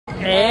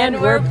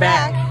And we're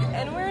back.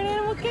 And we're in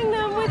Animal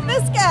Kingdom with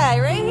this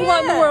guy right here.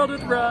 Run the world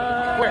with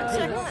Russ. Where?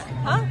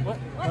 Huh? What?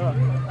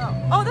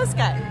 Oh, this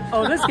guy.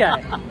 Oh, this guy.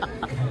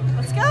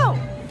 Let's go.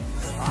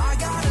 I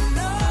gotta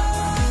know,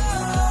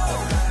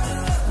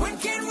 when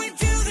can we do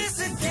this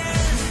again?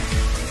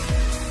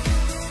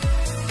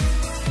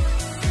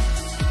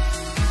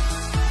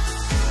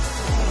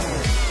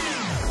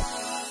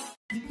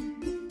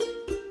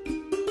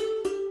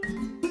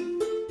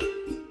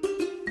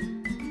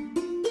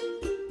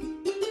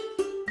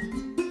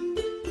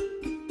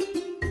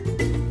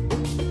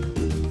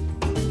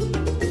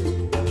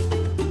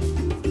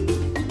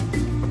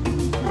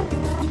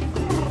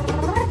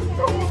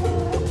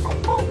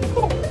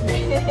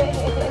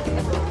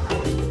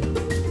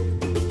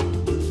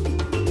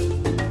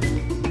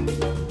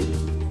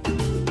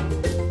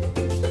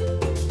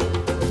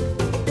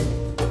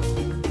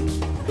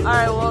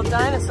 Alright, well,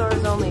 Dinosaur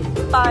is only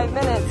 5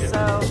 minutes,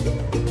 so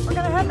we're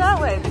gonna head that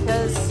way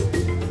because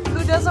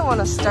who doesn't want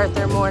to start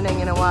their morning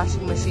in a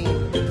washing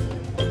machine?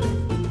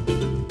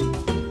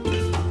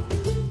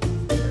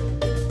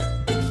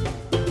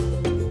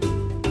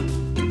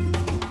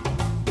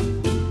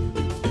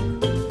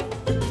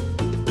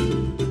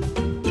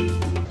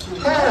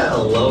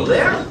 Hello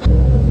there.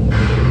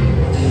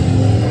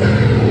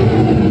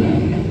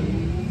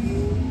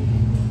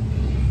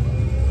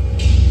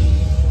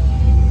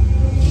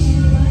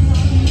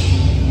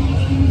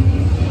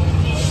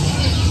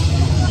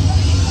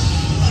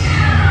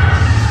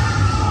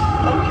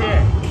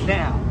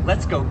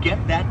 Let's go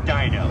get that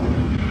dino.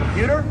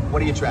 Computer,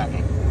 what are you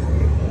tracking?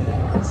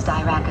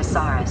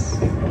 Styracosaurus.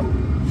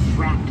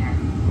 Raptor.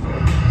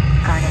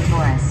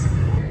 Carnotaurus.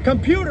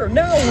 Computer,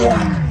 now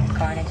what?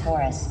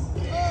 Carnotaurus.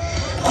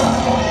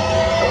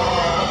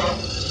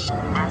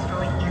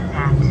 Asteroid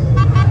impact.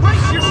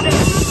 Brace yourself!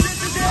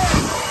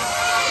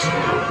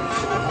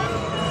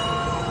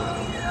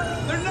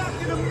 They're not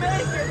gonna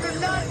make it! They're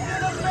not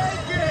gonna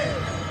make it!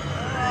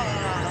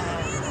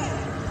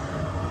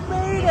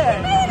 Made it!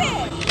 Made it!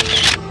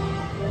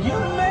 You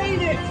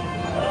made it!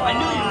 I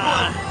knew you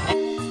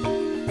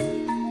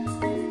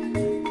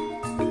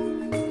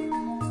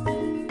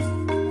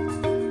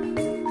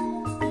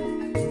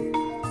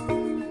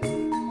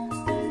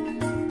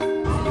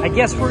would! I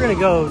guess we're gonna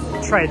go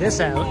try this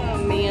out. Oh,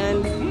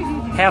 man.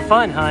 Have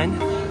fun,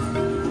 hun.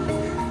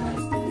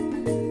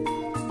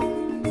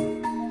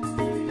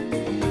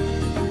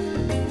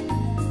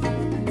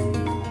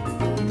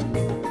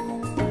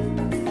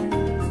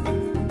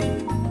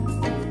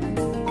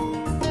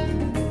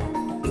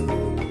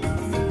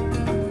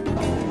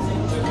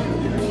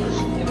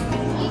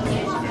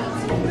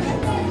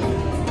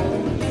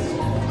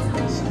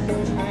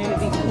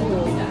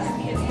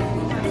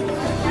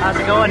 How's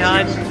it going,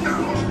 hon?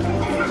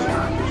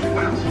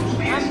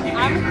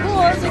 I'm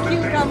cool as a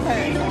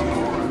cucumber.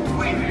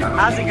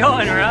 How's it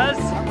going, Russ?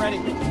 I'm ready.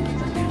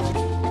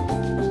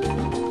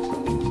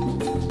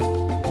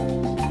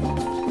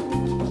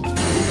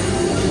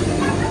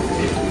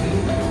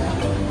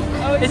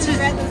 Oh,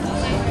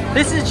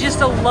 this is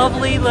just a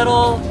lovely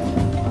little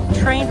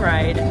train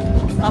ride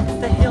up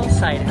the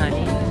hillside,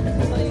 honey.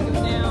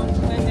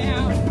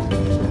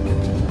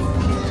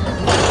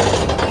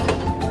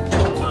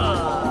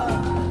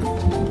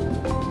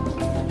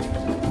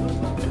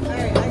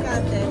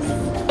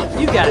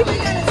 You got it.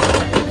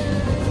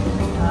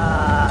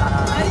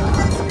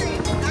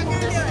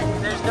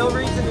 There's no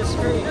reason to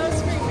scream. No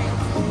screaming.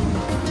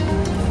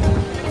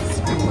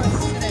 Screamless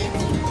today.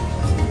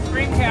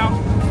 Scream count.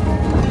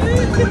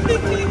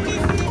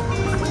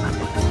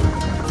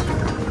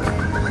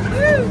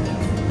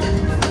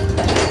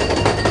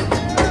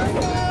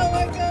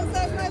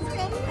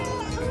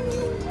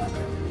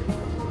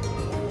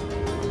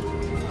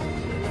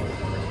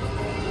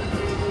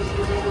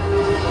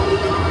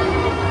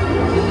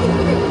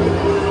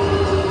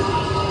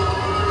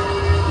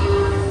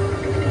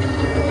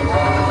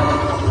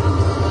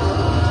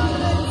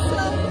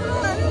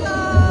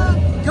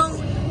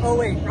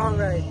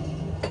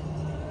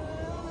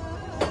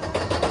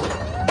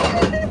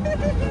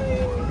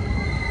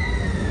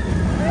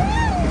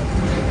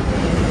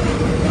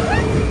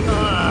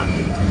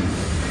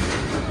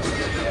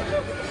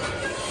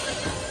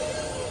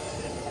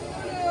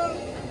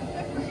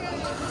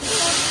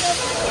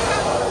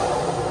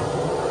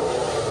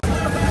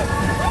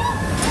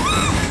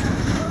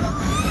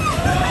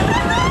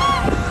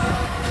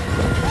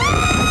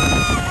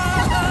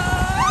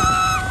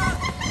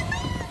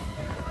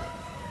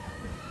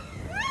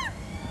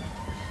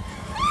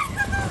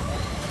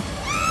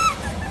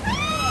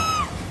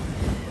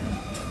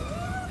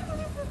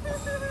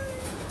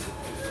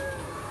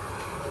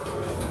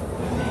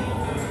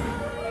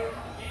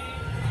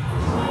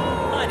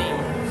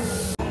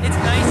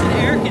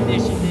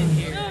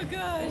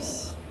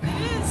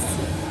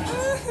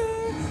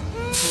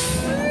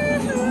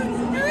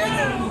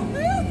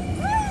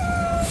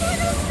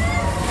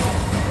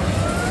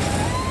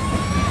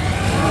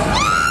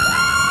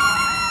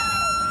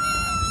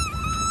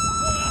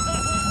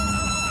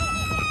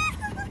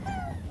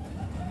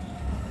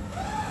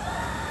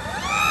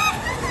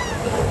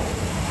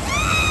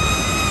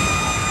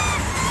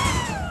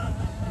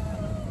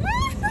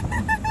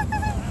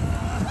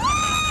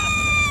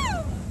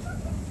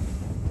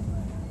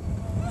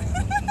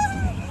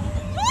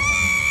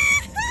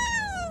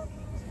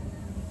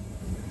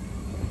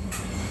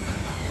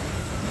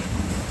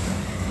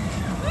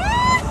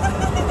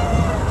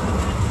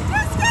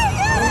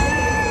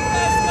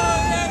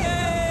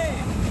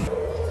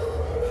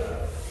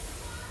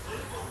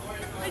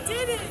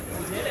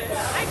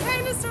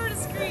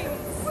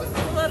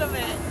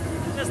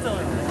 Just a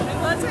little. It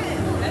wasn't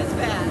as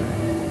bad.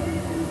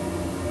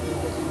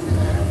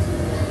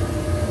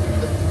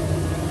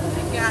 I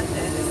got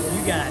this.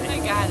 You got it. I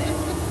got it.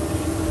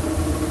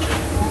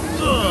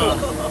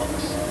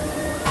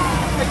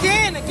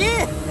 Again.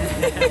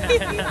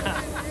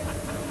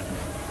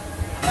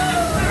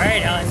 All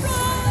right, Ellen.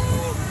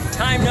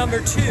 Time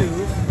number 2.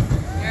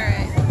 All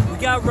right. We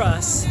got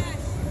Russ.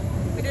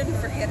 We didn't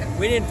forget him.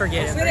 We didn't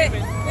forget him. We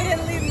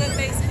didn't leave him in the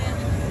basement.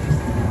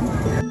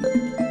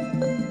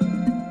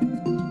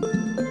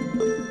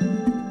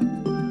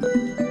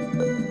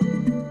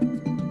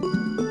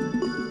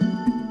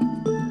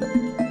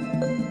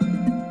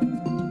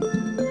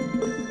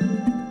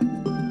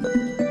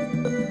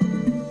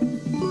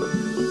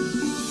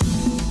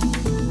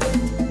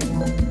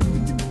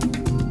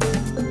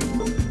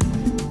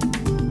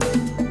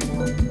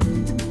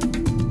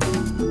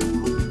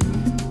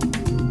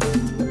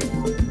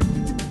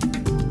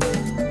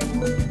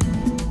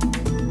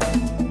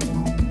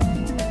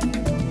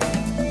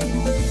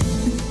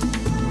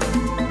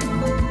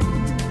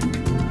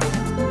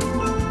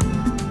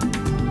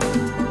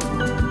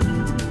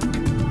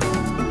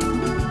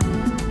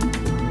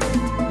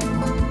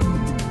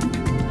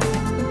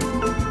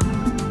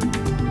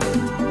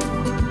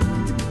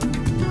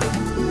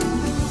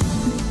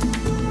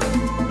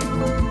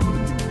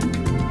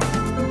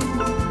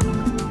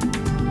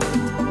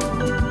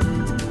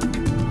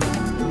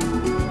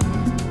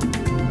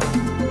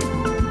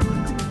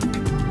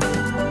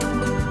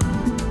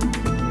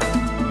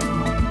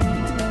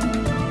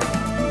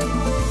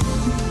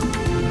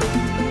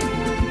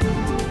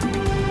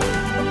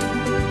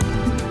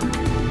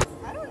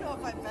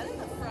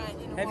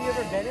 Have you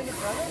ever been in the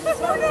front of this?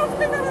 Oh no, I've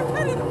never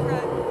been in the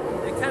front.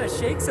 It kind of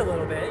shakes a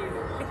little bit.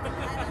 Freaking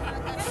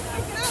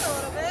out a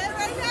little bit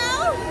right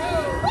now.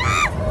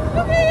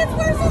 Ah! Okay, it's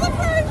worse on the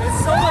front. It's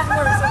so much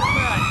worse in the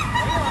front.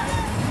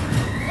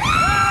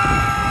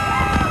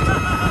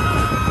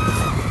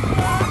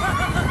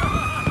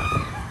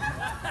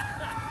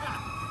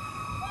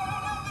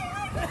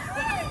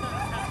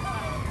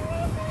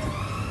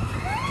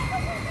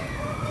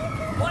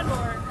 One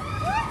more.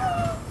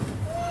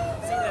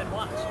 See, then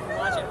watch.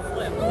 Watch it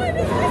flip. Oh, I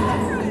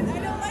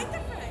don't like the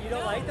front. You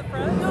don't like the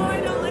front? No, I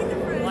don't like the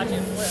front. Watch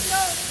it flip. No,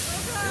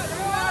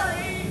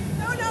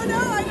 I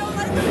don't like the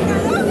front.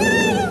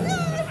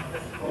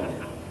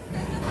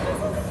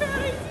 Oh,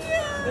 God.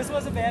 This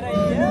was a bad idea.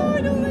 This was a bad idea? No,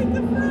 I don't like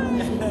the front.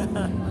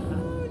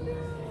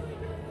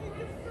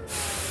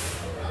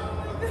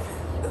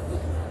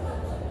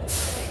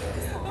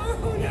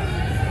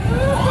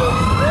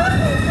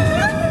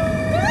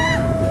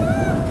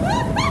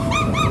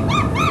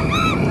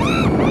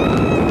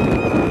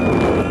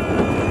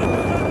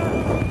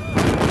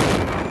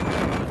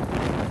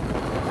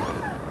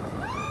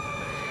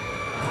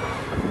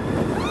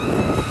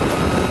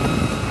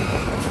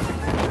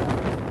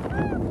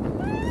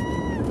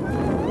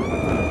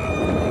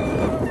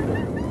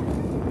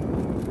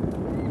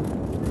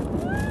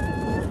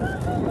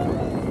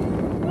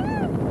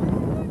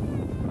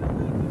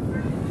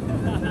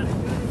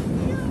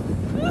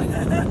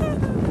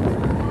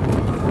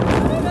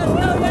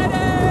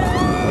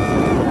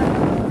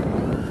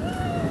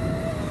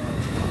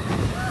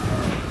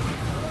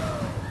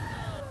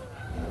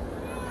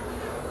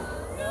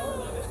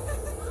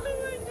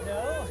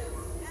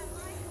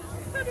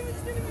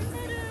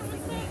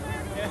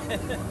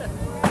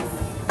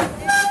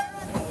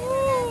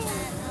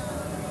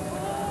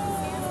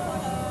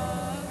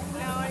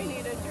 Now I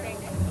need a drink.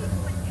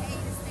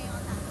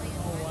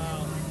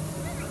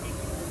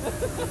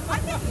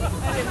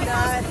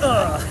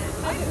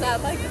 I did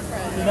not like the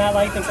front. Do not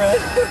like the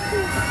front?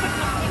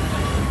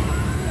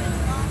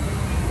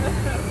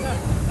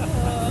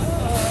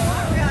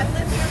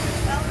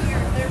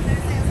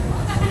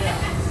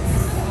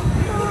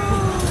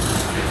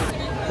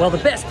 Well, the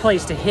best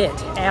place to hit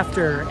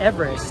after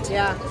Everest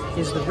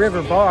is the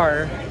river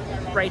bar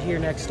right here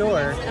next door.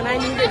 And I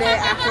needed it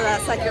after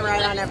that second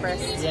ride on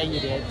Everest. Yeah,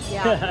 you did.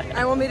 Yeah.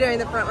 I won't be doing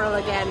the front row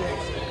again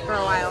for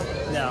a while.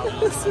 No.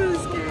 This was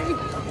scary.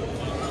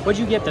 What'd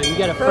you get though? You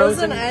got a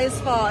Frozen ice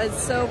fall.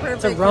 It's so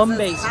perfect. It's a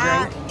rum-based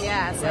drink.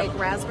 Yeah, it's like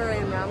raspberry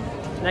and rum.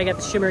 And I got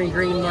the shimmery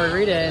green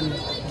margarita and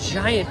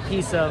giant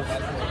piece of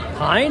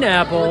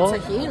pineapple.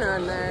 With tahini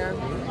in there.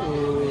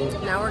 Ooh.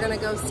 Now we're gonna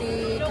go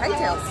see Kite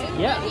Tails.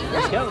 Yeah,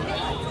 let's go.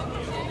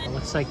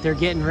 Looks like they're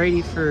getting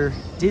ready for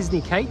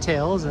Disney Kite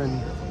Tails,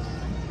 and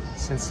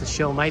since the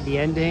show might be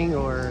ending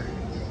or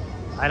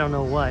I don't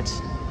know what,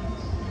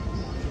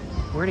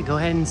 we're gonna go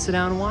ahead and sit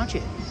down and watch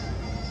it.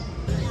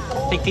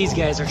 I think these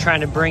guys are trying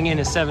to bring in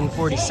a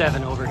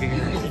 747 over here.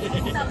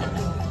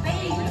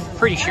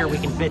 Pretty sure we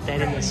can fit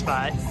that in this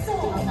spot.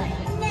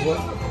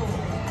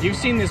 You've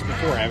seen this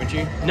before, haven't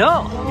you?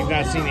 No. You've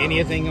not seen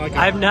anything like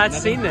I've not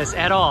seen this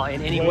at all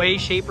in any way,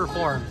 shape, or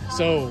form.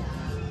 So,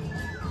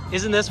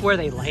 isn't this where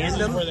they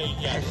land them? this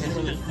is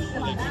where they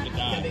keep it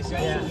down.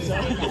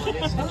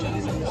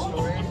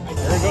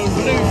 There goes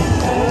Blue.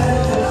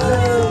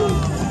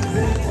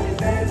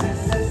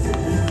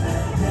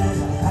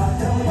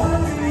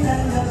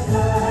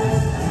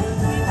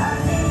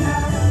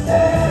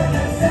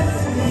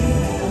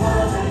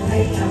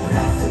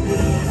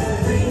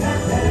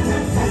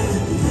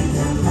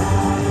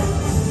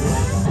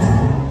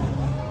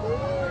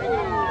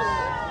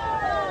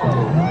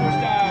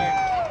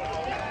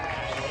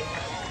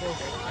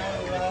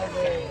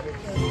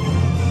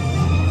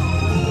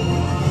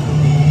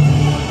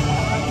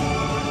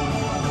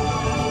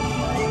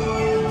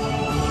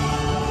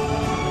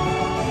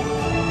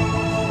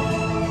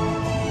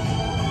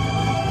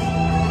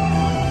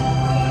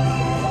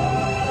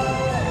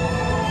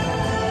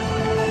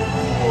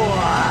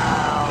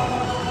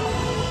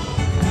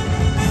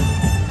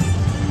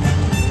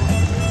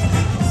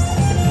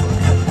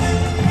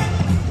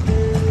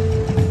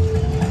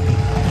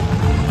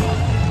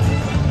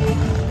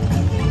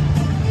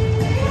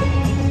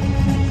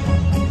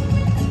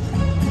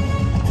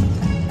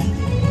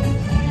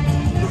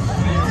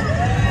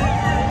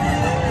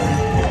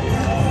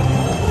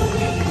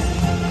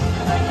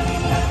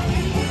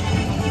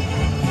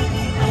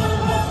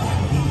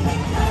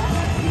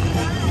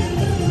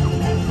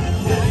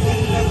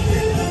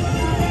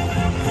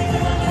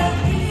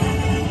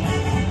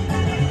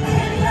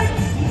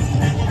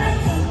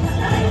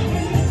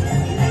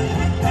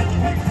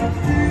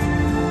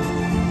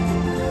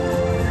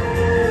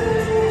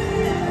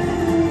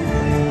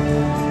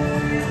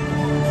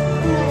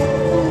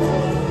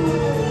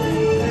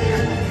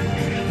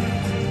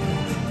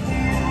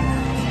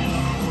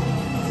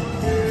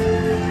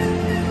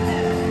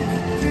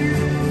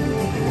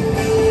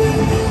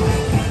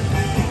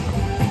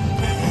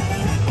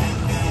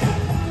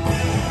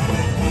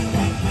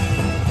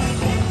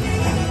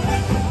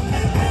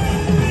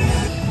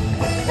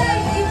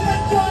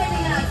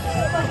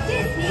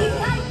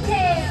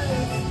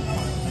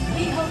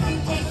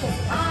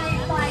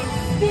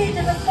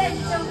 of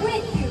adventure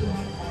with you,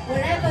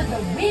 wherever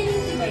the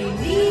wind may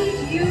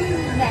lead you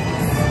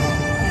next.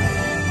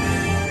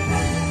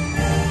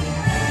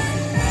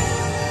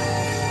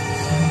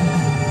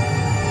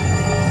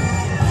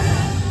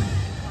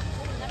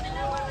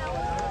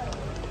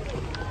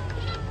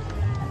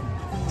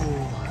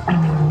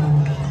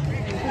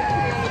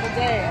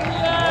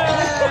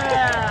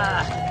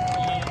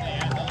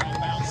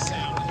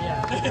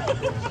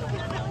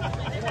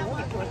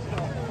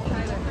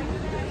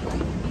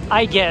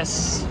 I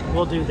guess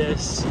we'll do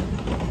this.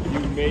 You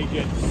may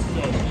get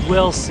so.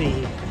 We'll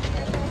see.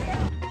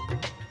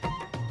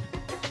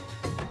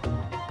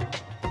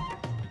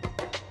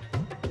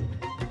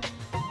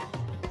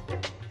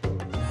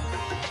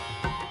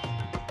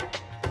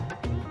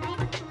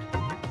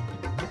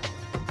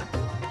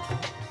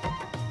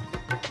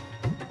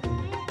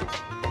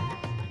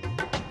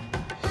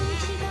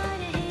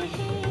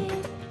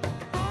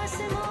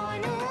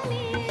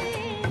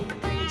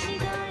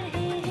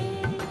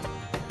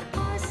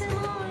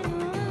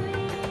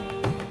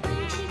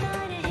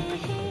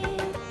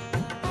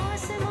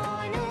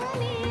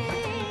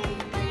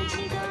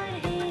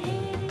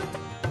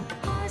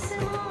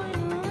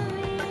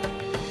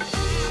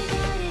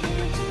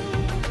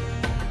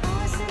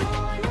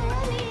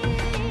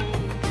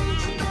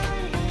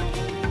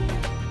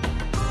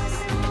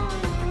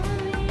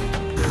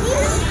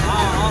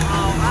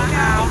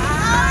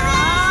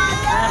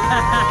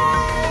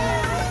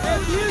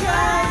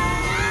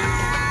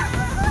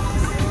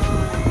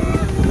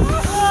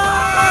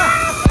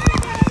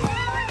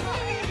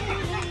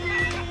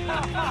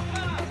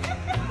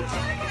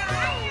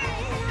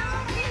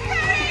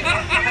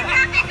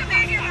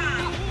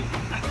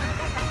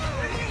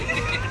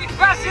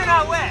 Russ, you're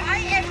not wet. I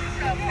am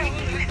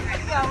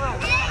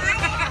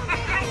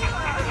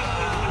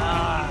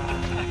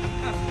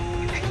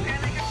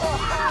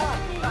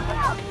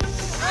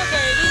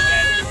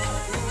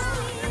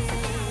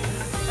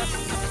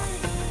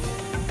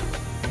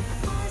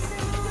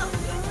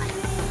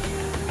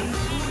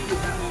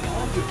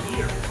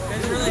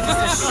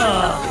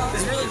so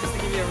It's really just to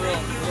give you a real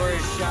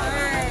glorious shot.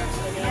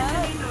 Do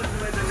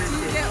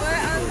you get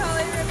wet on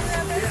Holly River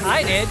ever? I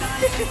did.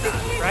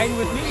 Riding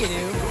with me, you do.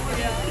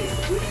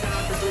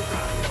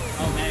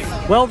 Oh,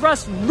 man. Well,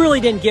 Russ really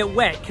didn't get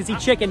wet because he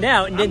chickened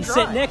out and didn't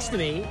sit next to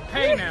me.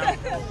 Hey, now.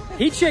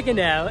 He chickened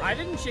out. I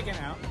didn't chicken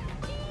out.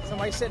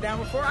 Somebody sat down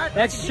before I.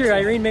 That's true.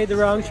 Irene made the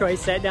wrong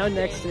choice. Sat down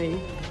next to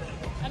me.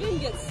 I didn't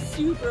get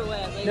super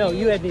wet. Like No,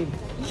 you had me.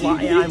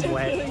 Well, yeah, I'm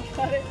wet.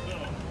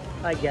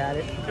 I got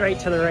it. Right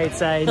to the right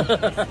side.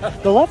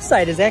 The left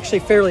side is actually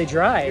fairly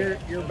dry.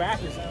 Your back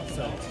is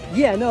soaked.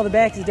 Yeah, no, the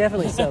back is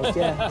definitely soaked.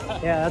 Yeah,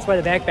 yeah, that's why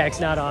the backpack's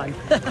not on.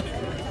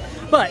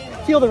 But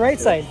feel the right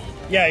side.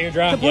 Yeah, you're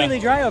dry. Completely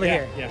dry over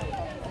here.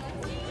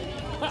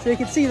 Yeah. So you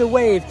can see the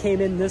wave came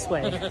in this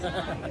way.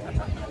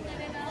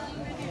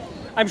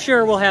 I'm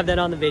sure we'll have that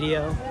on the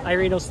video.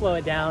 Irene will slow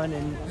it down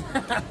and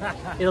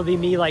it'll be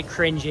me like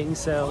cringing,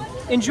 so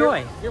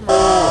enjoy. You're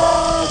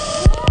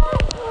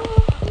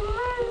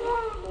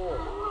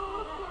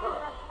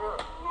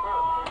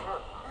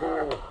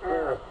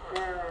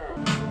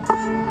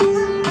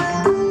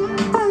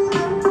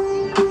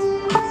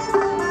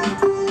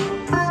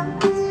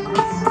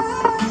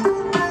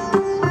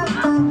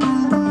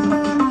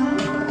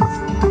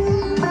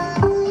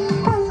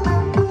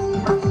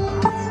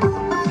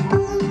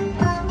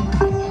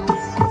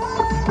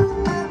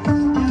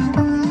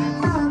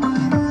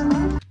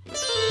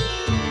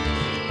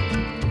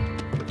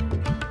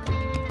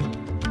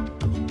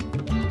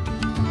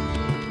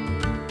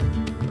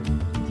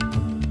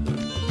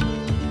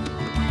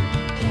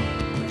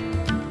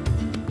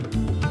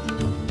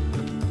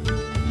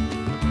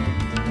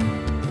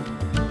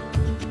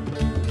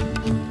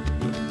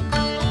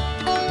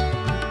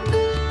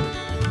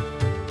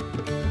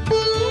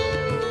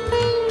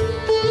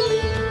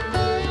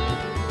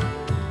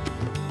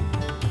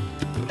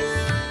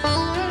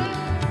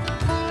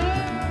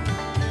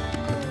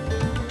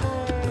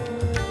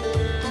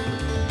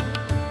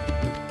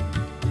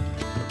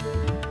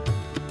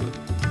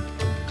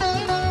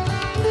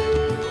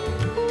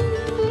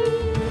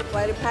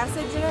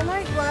Passage in a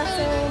night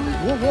blossom.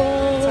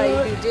 Whoa. That's how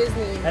you do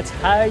Disney. That's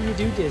how you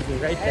do Disney,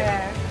 right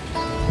there.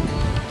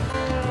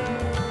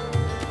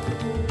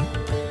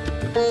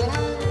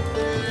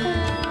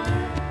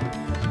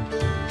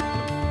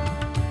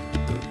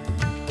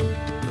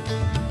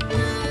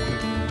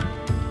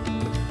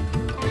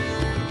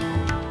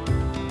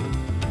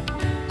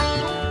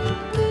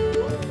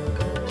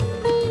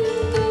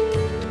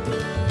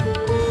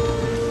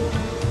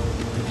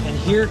 And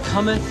here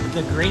cometh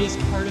the greatest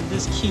part of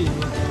this queue.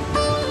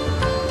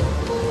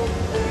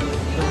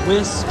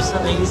 Wisps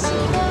of AC.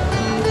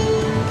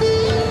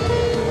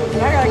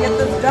 I gotta get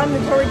this done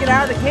before we get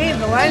out of the cave.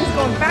 The line's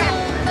going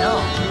fast. I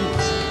know,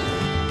 jeez.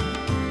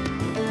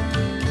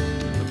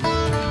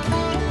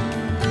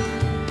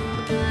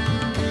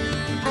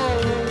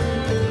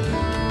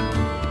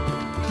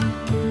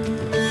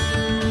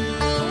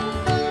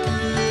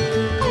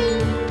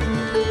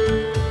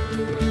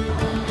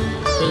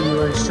 So you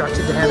were instructed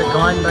expected to have it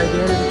gone by the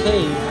end of the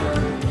cave.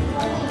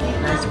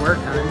 Nice work,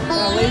 hon.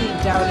 The lady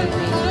doubted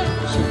me.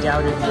 She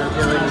doubted your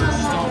abilities.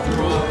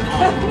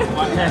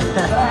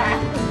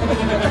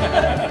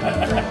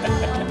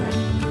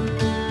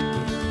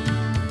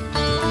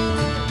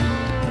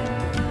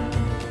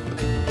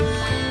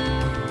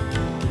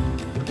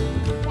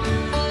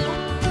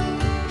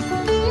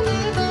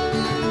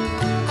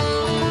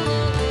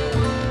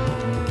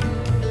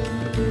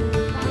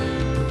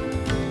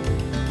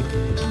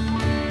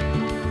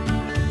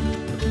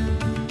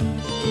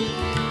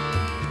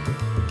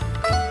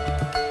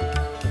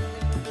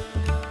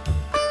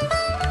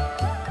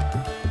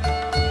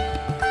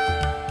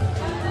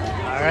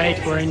 All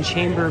right, we're in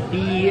chamber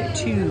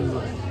B2.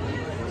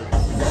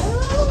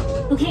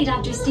 Okay,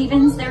 Dr.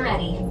 Stevens, they're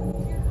ready.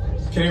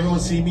 Can everyone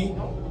see me?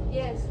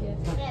 Yes.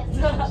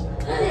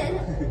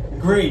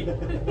 Great.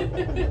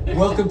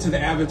 Welcome to the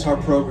Avatar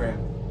program.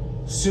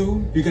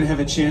 Soon, you're going to have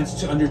a chance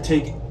to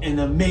undertake an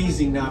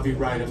amazing Navi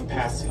rite of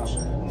passage,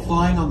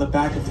 flying on the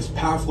back of this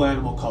powerful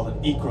animal called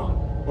an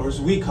Ikron, or as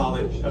we call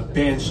it, a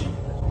Banshee.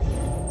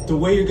 The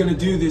way you're going to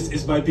do this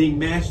is by being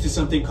matched to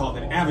something called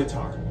an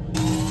avatar.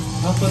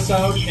 Help us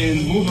out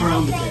and move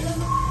around a bit.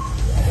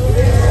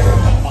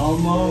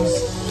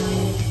 Almost.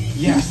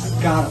 Yes,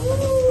 got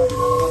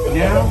him.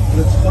 Now,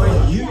 let's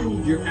find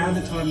you your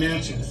avatar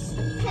matches.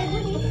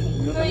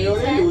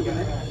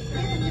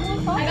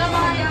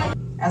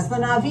 As the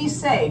Na'vi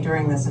say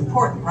during this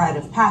important rite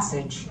of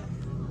passage,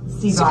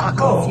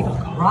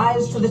 Sivako,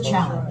 rise to the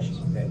challenge.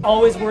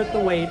 Always worth the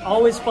wait,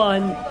 always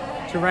fun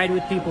to ride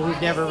with people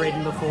who've never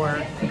ridden before.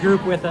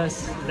 Group with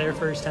us, their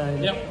first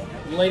time. Yep.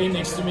 Lady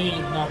next to me,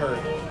 not her.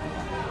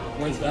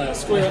 Went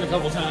squared a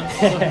couple times.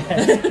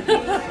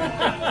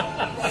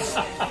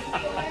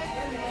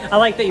 I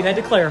like that you had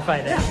to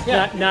clarify that.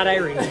 Yeah. Not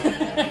Irene.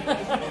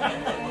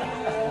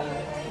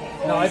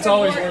 No, it's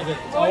always worth it.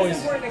 It's always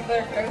important to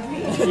clarify with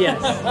me.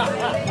 Yes.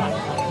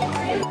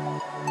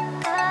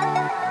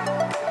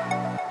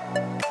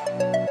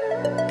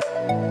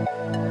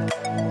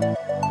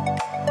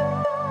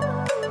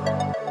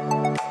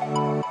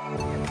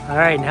 All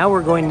right, now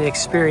we're going to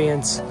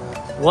experience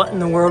What in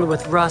the World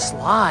with Russ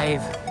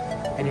live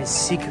in his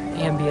secret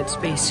ambient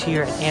space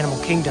here at Animal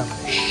Kingdom.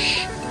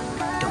 Shh,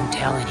 don't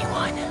tell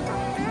anyone.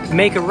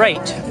 Make a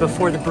right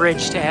before the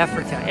bridge to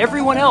Africa.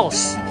 Everyone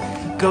else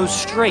goes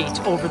straight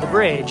over the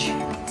bridge.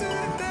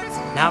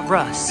 Not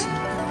Russ.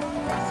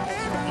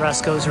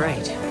 Russ goes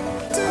right.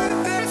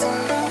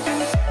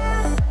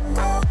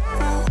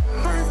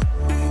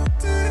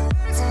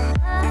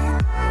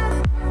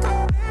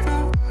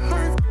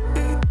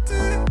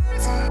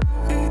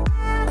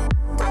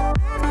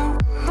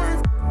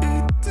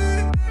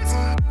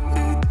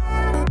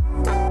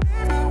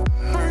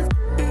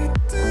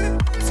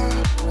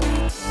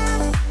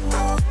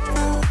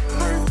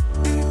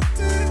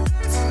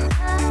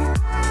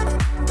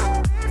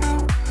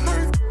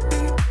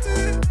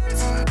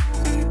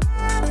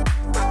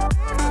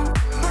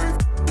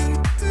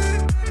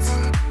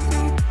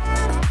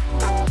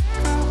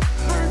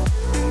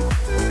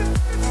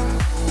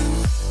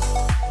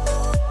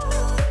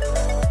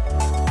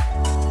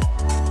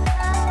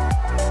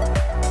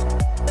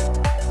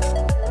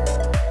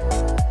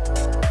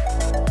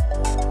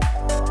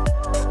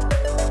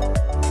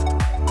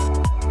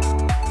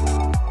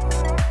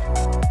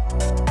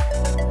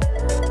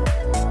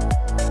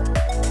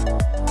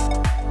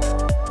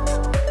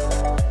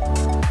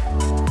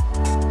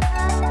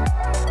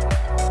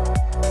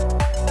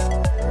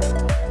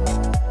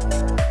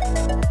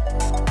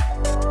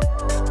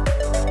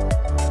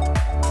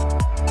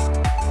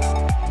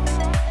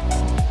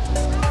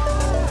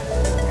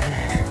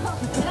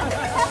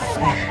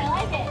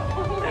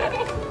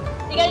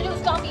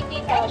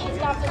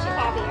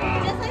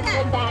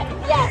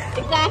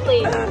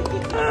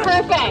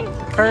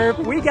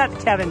 We got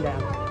Kevin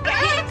down.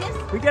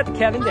 We got the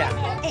Kevin down.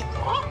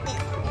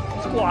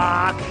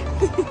 Squawk.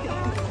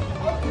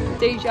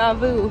 Deja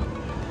vu.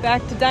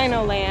 Back to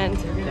Dino Land.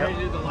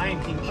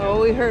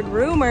 Oh, we heard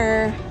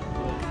rumor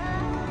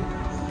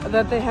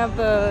that they have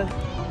the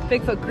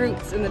Bigfoot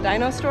Groots in the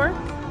Dino store.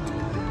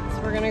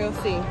 So we're gonna go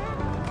see.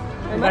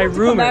 I might have to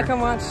come back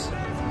and watch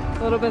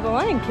a little bit of the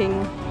Lion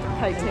King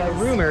Kite Tales.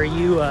 By rumor,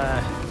 you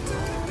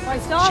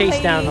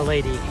chased down the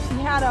lady. She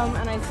had them,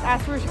 and I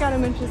asked where she got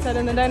them, and she said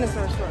in the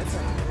Dinosaur store. So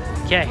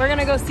okay. We're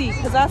gonna go see,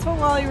 because that's what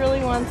Wally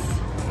really wants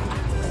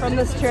from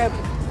this trip.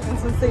 And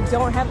since they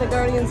don't have the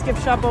Guardian's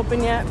gift shop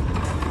open yet,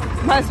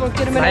 might as well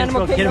get him in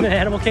Animal Kingdom. Get him in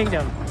Animal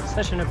Kingdom.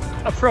 Such an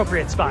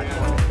appropriate spot for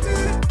him.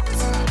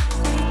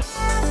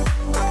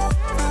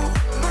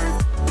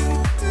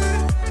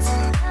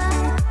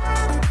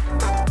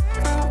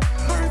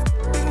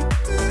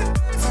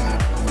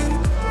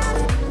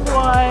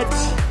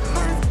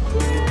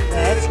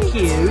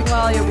 Cute.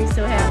 Well, you'll be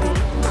so happy.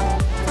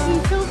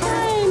 He's so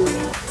fun.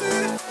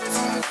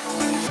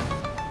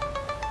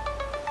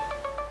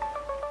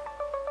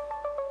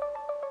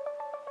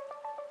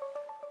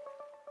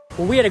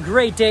 Well, we had a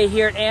great day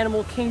here at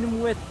Animal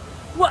Kingdom with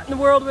What in the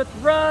World with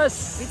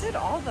Russ. We did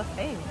all the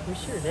things. We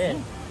sure did. I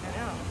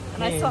know.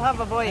 And I still have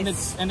a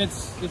voice. And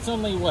it's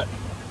only what,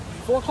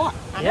 4 o'clock.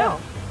 I know.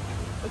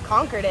 We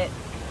conquered it.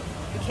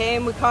 We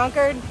came, we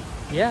conquered.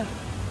 Yeah.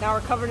 Now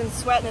we're covered in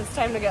sweat and it's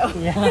time to go.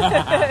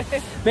 Yeah.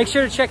 Make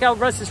sure to check out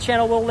Russ's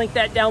channel. We'll link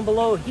that down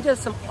below. He does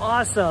some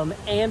awesome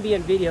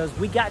ambient videos.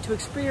 We got to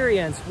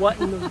experience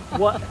what in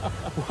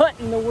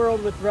the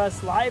world with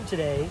Russ live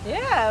today.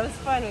 Yeah, it was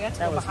fun. We got to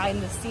go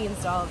behind the scenes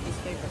to all of his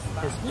favorite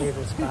spots. His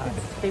favorite spots.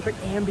 His favorite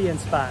ambient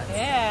spots.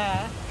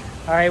 Yeah.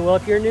 All right, well,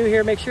 if you're new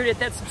here, make sure to hit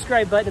that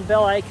subscribe button and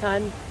bell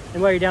icon.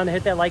 And while you're down there,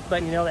 hit that like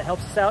button. You know, that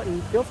helps us out.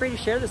 And feel free to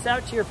share this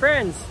out to your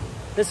friends.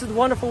 This is the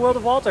wonderful world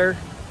of Walter.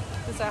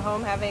 Who's at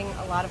home having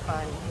a lot of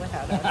fun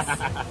without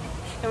us.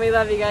 And we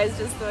love you guys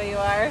just the way you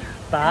are.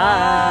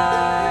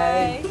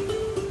 Bye. Bye.